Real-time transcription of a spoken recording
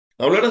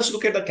Now let us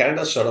look at the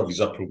Canada Startup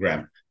Visa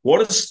Program.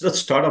 What is the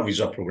Startup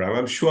Visa Program?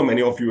 I'm sure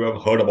many of you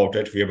have heard about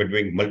it. We have been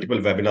doing multiple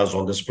webinars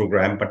on this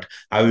program, but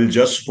I will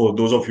just, for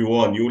those of you who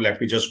are new,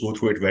 let me just go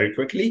through it very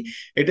quickly.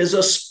 It is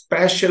a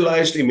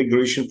specialized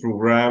immigration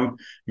program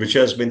which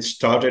has been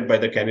started by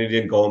the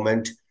Canadian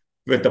government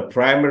with the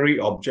primary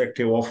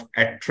objective of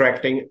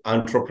attracting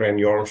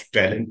entrepreneurial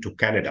talent to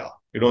Canada.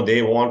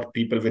 They want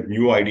people with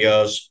new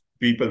ideas,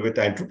 people with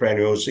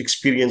entrepreneurs,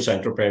 experienced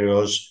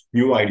entrepreneurs,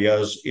 new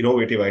ideas,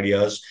 innovative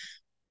ideas.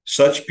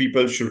 Such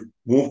people should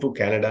move to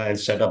Canada and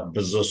set up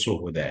business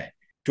over there.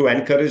 To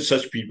encourage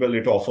such people,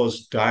 it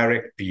offers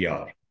direct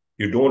PR.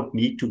 You don't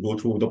need to go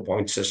through the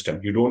point system.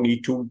 You don't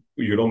need to,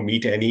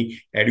 meet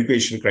any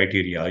education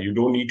criteria. You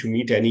don't need to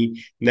meet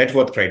any net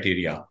worth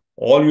criteria.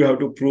 All you have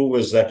to prove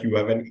is that you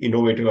have an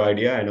innovative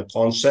idea and a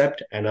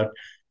concept and an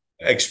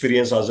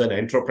experience as an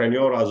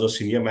entrepreneur, as a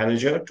senior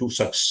manager to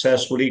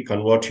successfully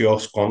convert your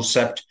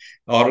concept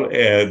or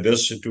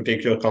to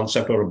take your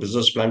concept or a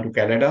business plan to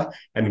Canada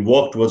and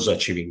work towards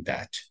achieving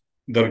that.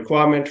 The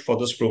requirement for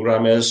this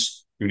program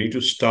is you need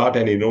to start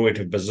an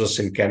innovative business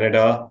in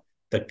Canada.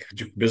 The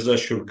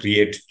business should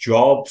create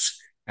jobs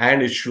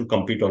and it should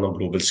compete on a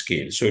global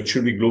scale. So it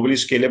should be globally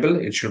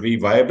scalable, it should be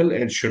viable,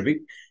 and it should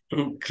be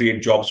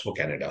create jobs for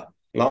Canada.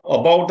 Now,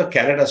 about the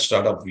Canada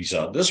Startup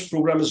Visa, this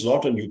program is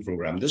not a new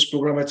program. This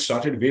program had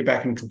started way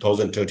back in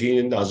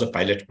 2013 as a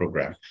pilot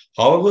program.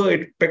 However,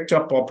 it picked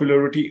up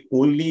popularity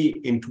only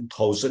in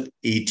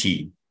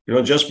 2018.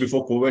 Just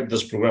before COVID,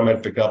 this program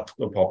had picked up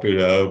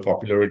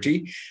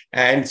popularity.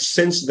 And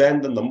since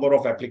then, the number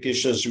of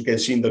applications, you can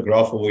see in the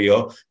graph over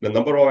here, the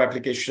number of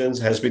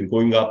applications has been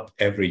going up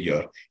every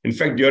year. In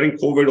fact, during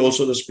COVID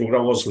also, this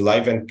program was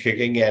live and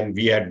kicking, and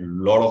we had a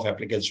lot of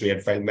applicants. We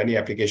had filed many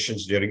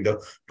applications during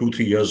the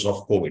 2-3 years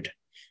of COVID.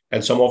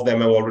 And some of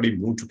them have already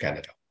moved to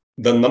Canada.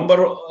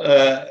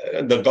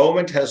 The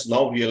government has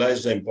now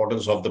realized the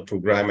importance of the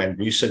program, and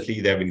recently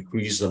they have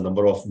increased the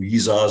number of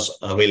visas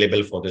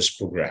available for this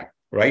program.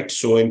 Right.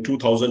 So in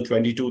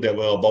 2022, there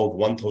were about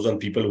 1,000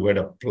 people who had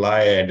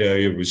applied,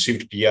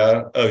 received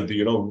PR,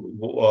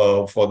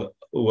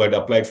 who had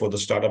applied for the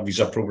Startup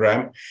Visa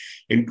Program.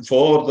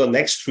 For the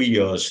next 3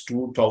 years,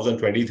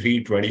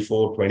 2023,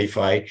 24,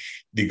 25,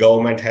 the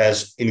government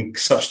has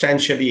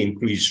substantially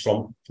increased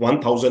from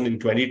 1,000 in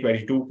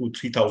 2022 to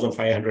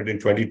 3,500 in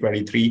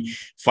 2023,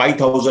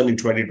 5,000 in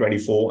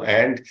 2024,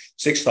 and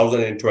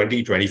 6,000 in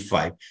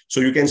 2025.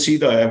 So you can see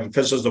the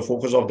emphasis, the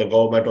focus of the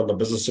government on the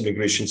business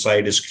immigration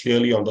side is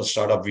clearly on the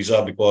startup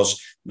visa, because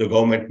the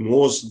government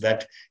knows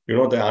that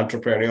the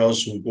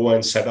entrepreneurs who go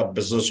and set up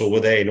business over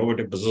there,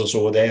 innovative business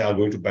over there, are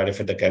going to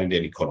benefit the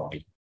Canadian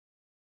economy.